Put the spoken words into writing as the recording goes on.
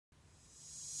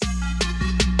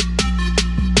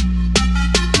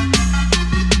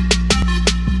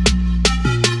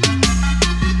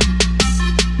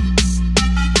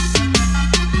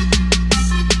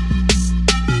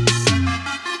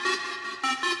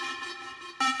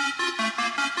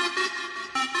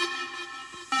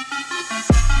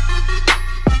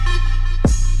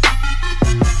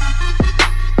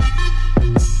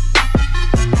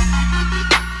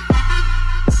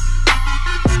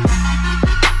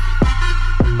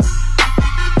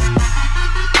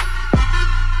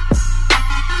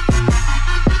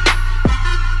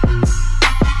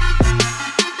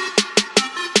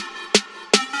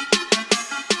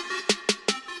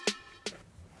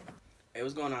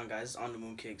on, guys? It's On the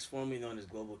Moon Kicks, formerly known as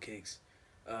Global Kicks.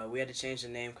 We had to change the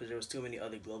name because there was too many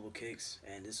other Global Kicks,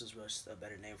 and this was just a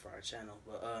better name for our channel.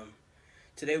 But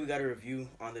today we got a review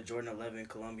on the Jordan 11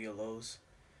 Columbia Lows.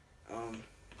 Um,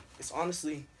 it's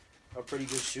honestly a pretty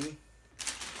good shoe.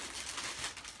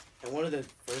 And one of the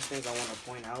first things I want to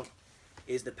point out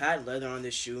is the patent leather on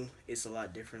this shoe is a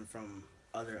lot different from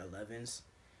other 11s,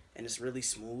 and it's really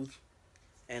smooth.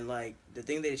 And like the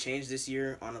thing they changed this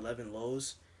year on 11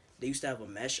 Lows, they used to have a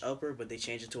mesh upper, but they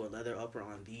changed it to a leather upper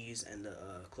on these and the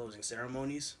closing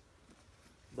ceremonies.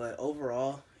 But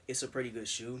overall, it's a pretty good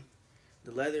shoe.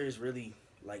 The leather is really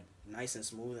like nice and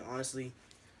smooth, and honestly,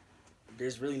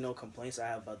 there's really no complaints I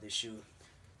have about this shoe.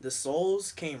 The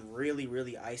soles came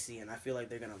really icy, and I feel like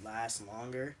they're gonna last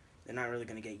longer. They're not really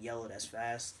gonna get yellowed as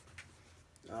fast.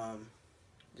 Um,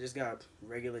 just got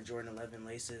regular Jordan 11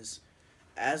 laces.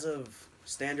 As of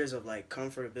standards of like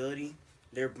comfortability,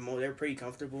 they're pretty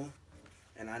comfortable,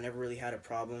 and I never really had a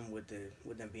problem with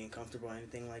them being comfortable or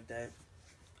anything like that.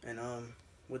 And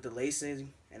with the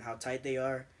lacing and how tight they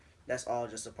are, that's all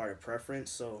just a part of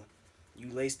preference. So you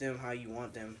lace them how you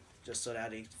want them, just so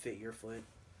that they fit your foot.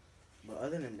 But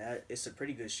other than that, it's a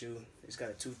pretty good shoe. It's got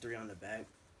a 2-3 on the back,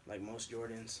 like most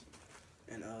Jordans.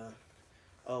 And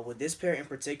with this pair in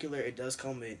particular, it does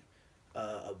come with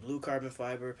a blue carbon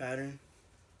fiber pattern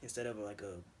instead of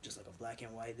just like a black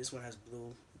and white. This one has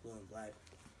blue and black.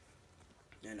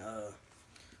 And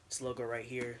this logo right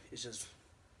here is just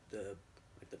the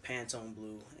Pantone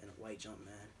blue and a white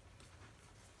Jumpman.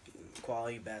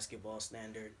 Quality basketball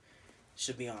standard.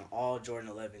 Should be on all Jordan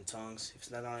 11 tongues. If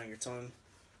it's not on your tongue,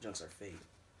 junks are fake.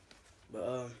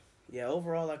 But yeah,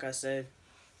 overall, like I said,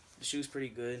 the shoe's pretty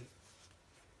good.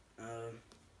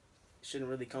 Shouldn't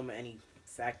really come with any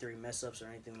factory mess ups or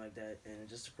anything like that, and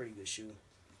it's just a pretty good shoe.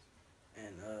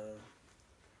 And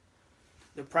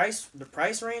the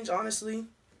price range, honestly,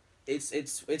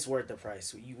 it's worth the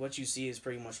price. What you see is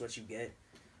pretty much what you get.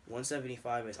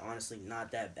 175 is honestly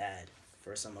not that bad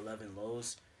for some 11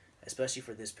 Lows, especially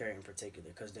for this pair in particular,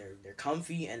 because they're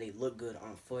comfy and they look good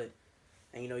on foot.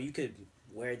 And you could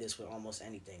wear this with almost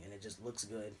anything, and it just looks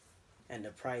good. And the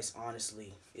price,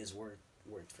 honestly, is worth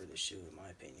for this shoe, in my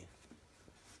opinion.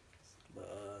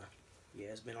 But yeah,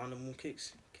 it's been On the Moon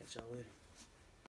Kicks. Catch y'all later.